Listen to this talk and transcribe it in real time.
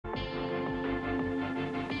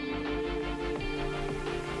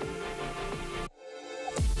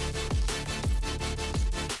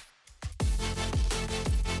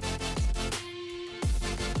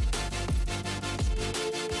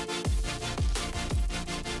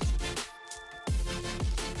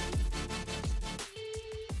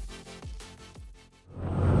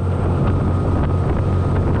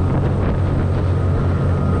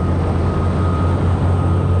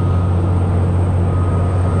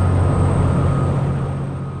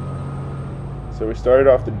we started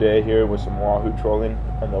off the day here with some Wahoo trolling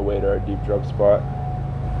on the way to our deep drop spot.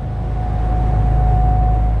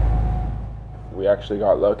 We actually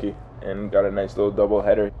got lucky and got a nice little double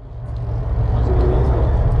header.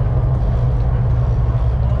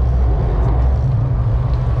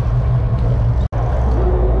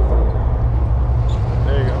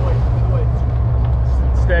 There you go.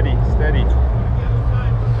 Steady, steady.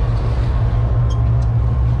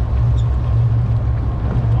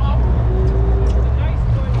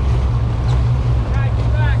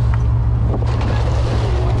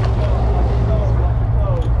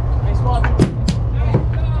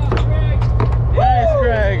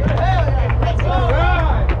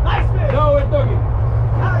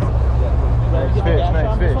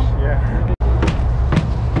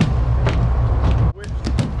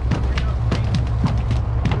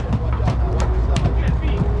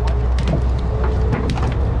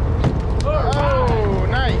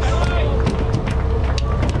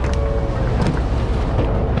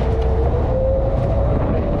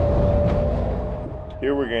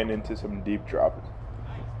 Here we're getting into some deep drop.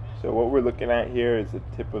 So what we're looking at here is the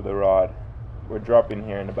tip of the rod. We're dropping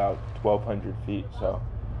here in about 1,200 feet, so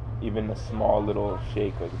even a small little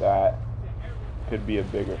shake like that could be a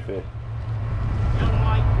bigger fish.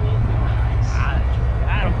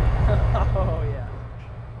 Oh yeah.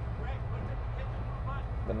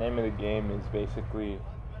 The name of the game is basically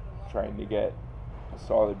trying to get a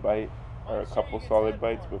solid bite or a couple solid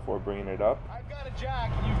bites before bringing it up. I've got a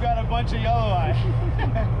jack and you've got a bunch of yellow eye.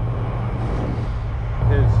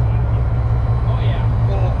 His. Oh yeah.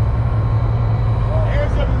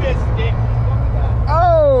 There's a mystic.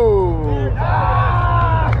 Oh!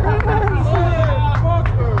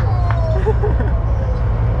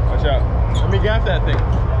 Watch out. Let me gaff that thing.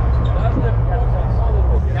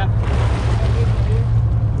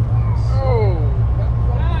 Oh!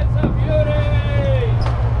 That's a beauty!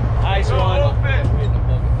 Nice one.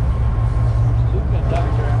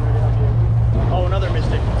 Oh, another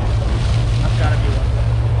mystic. That's gotta be one.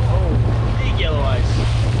 Oh, big yellow eyes.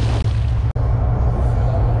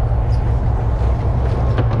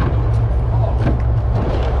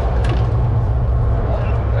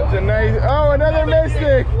 That's a nice. Oh, another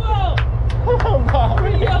mystic! Whoa! Oh, wow.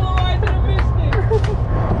 Three yellow eyes and a mystic.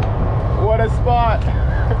 What a spot!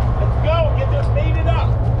 Let's go. Get this baited up.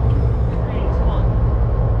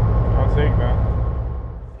 I'll take that.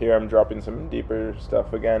 Here I'm dropping some deeper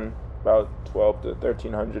stuff again, about 12 to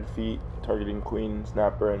 1,300 feet, targeting queen,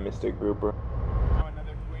 snapper, and mystic grouper. Oh,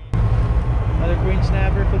 another queen. Another green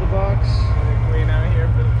snapper for the box. Another queen out here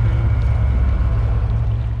for the food.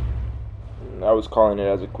 I was calling it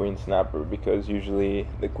as a queen snapper because usually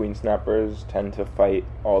the queen snappers tend to fight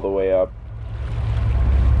all the way up.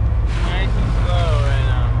 Nice and slow right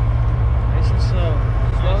now. Nice and slow.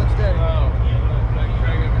 Slow and steady. Let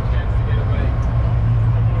Craig have a chance to get away.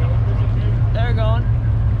 They're going.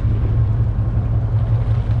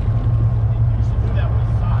 You should do that with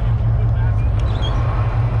a sock.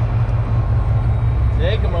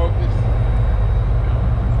 Take him, Opus.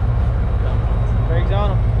 Craig's on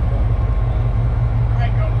him.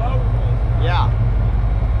 Craig, go low. Yeah.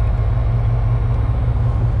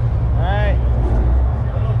 Alright.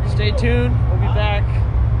 Stay tuned. We'll be back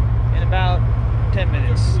in about 10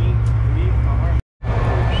 minutes.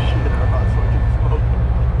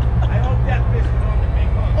 I hope that fish is on the big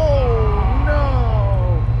hook. Oh no!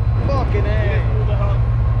 Fucking A. Pull the hook.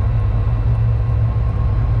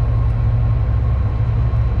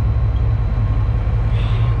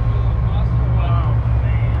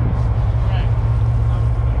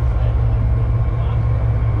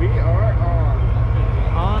 We are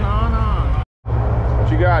on. On. What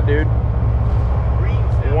you got, dude?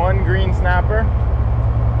 One green snapper.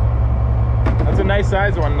 That's a nice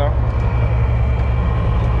size one, though.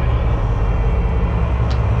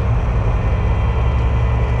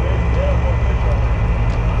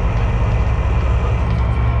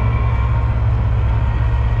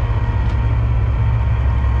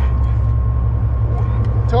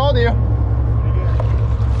 Told you.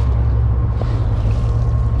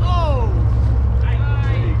 Oh!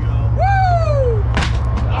 There you go. Woo!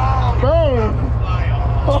 Oh, Boom! fly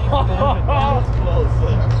off. That was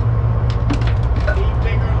close. Need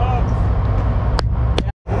bigger hooks.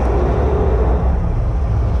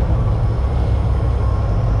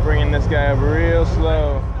 Bringing this guy up real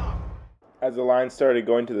slow. As the line started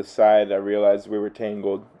going to the side, I realized we were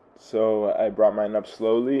tangled. So I brought mine up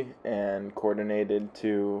slowly and coordinated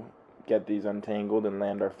to get these untangled and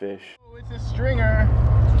land our fish. Oh, it's a stringer.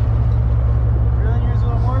 Reeling yours a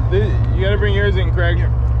little more? You gotta bring yours in, Craig. Here,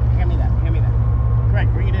 hand me that, hand me that.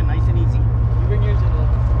 Craig, bring it in nice and easy. You bring yours in.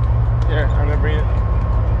 Here, I'm gonna bring it.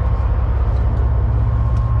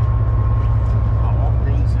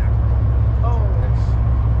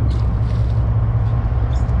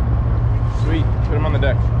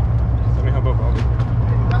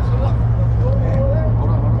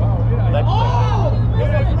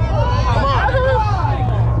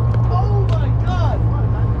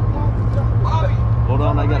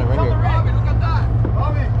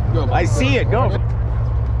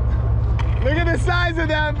 size of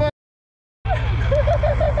that, but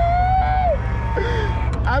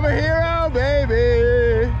I'm a hero,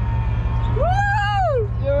 baby. Woo!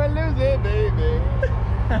 You're a loser, baby.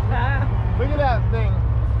 Look at that thing.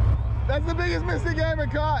 That's the biggest mistake I ever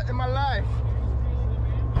caught in my life.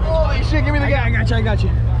 Holy shit, give me the guy. I got you.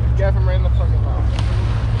 Get him right in the fucking mouth.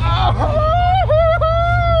 Oh!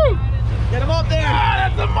 Get him up there. Ah,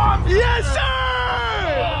 that's a monster. Yes, sir!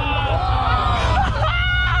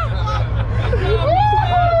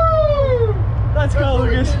 Let's go,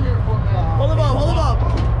 Lucas. Hold him up, hold him up.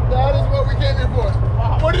 That is what we came here for.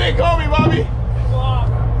 What do they call me, Bobby?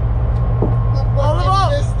 Hold him up.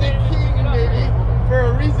 Mystic King, baby. For a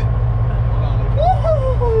reason.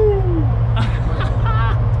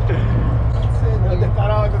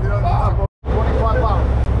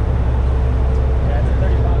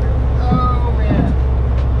 Oh man.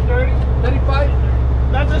 30? 35?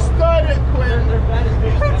 That's a stud, Quinn.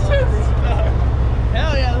 That's a stud.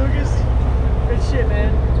 Hell yeah, Lucas. Good shit,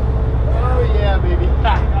 man. Oh yeah, baby. We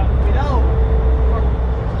know.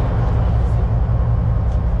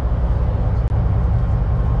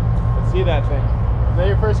 Let's see that thing. Is that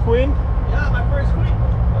your first queen? Yeah, my first queen.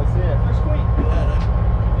 Let's see it. First queen. Go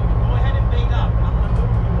ahead and bait up. I'm gonna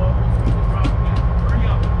move you over so you can drop again. Hurry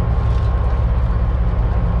up.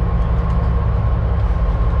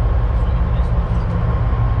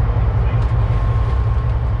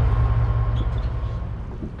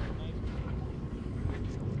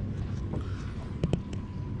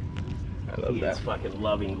 I love He is fucking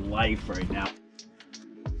loving life right now.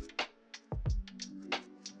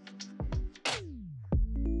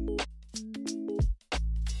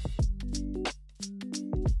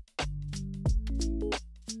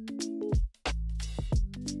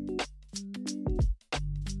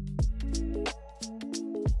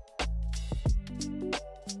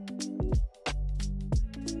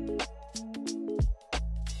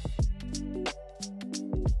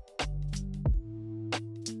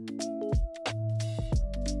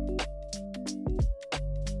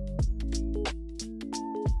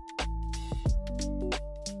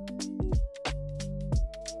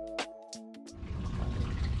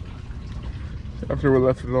 After we're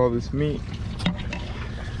left with all this meat,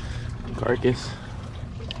 carcass.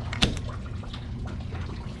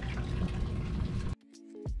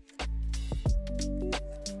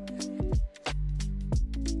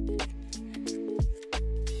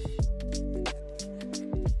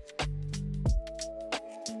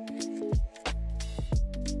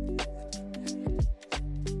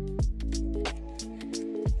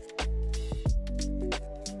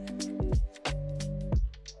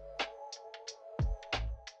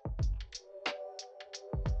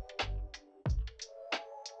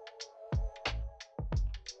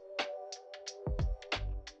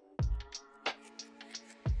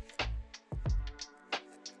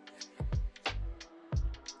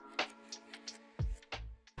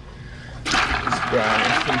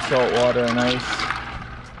 Brown, some salt water and ice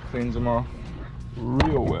cleans them off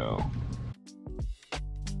real well.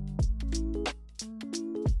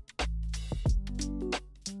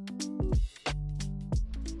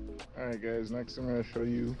 Alright guys, next I'm going to show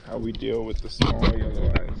you how we deal with the small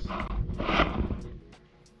yellow eyes.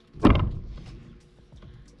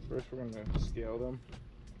 First we're going to scale them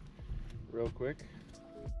real quick.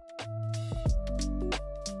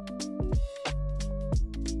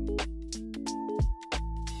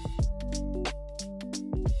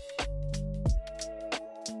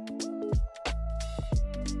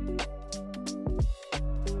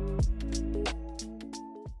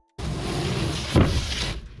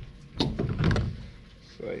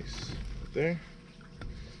 Slice there,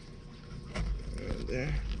 and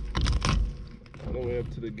there, all the way up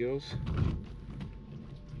to the gills.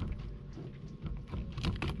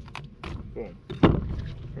 Boom.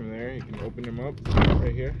 From there you can open them up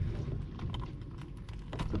right here,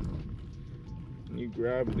 and you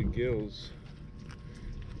grab the gills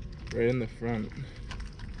right in the front.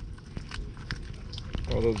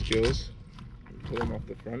 All those gills, and pull them off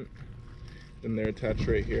the front. Then they're attached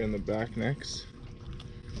right here in the back next.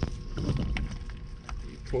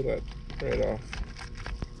 You pull that right off.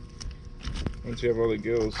 Once you have all the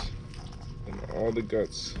gills and all the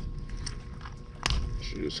guts,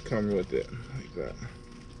 should just come with it like that.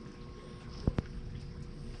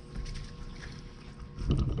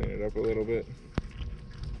 Clean it up a little bit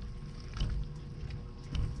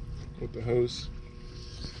with the hose.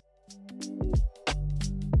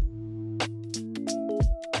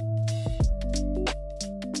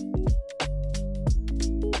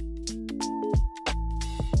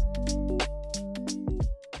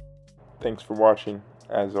 Thanks for watching.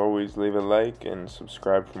 As always, leave a like and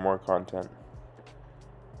subscribe for more content.